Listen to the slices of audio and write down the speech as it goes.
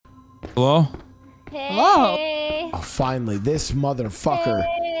Hello? Hey. Hello? Oh, finally, this motherfucker.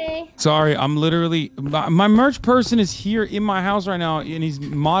 Hey. Sorry, I'm literally... My merch person is here in my house right now, and he's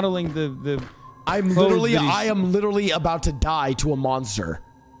modeling the I am literally about to die to a monster.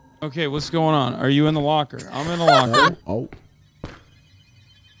 Okay, what's going on? Are you in the locker? I'm in the locker. Oh.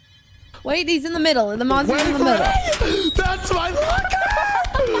 Wait, he's in the middle. The monster's in the middle. That's my locker!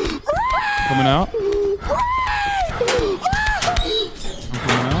 Coming out?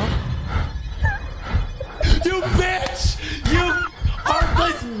 Coming out? You bitch! You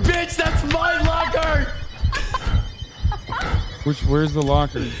heartless bitch! That's my locker! Where's the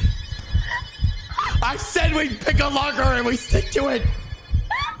locker? I said we'd pick a locker and we stick to it!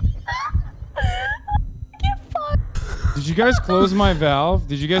 Did you guys close my valve?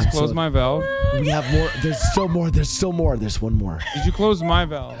 Did you guys close my valve? We have more. There's still more. There's still more. There's one more. Did you close my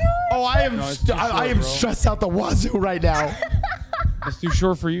valve? Oh, I am. I am bro. stressed out the wazoo right now. That's too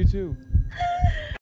short for you too.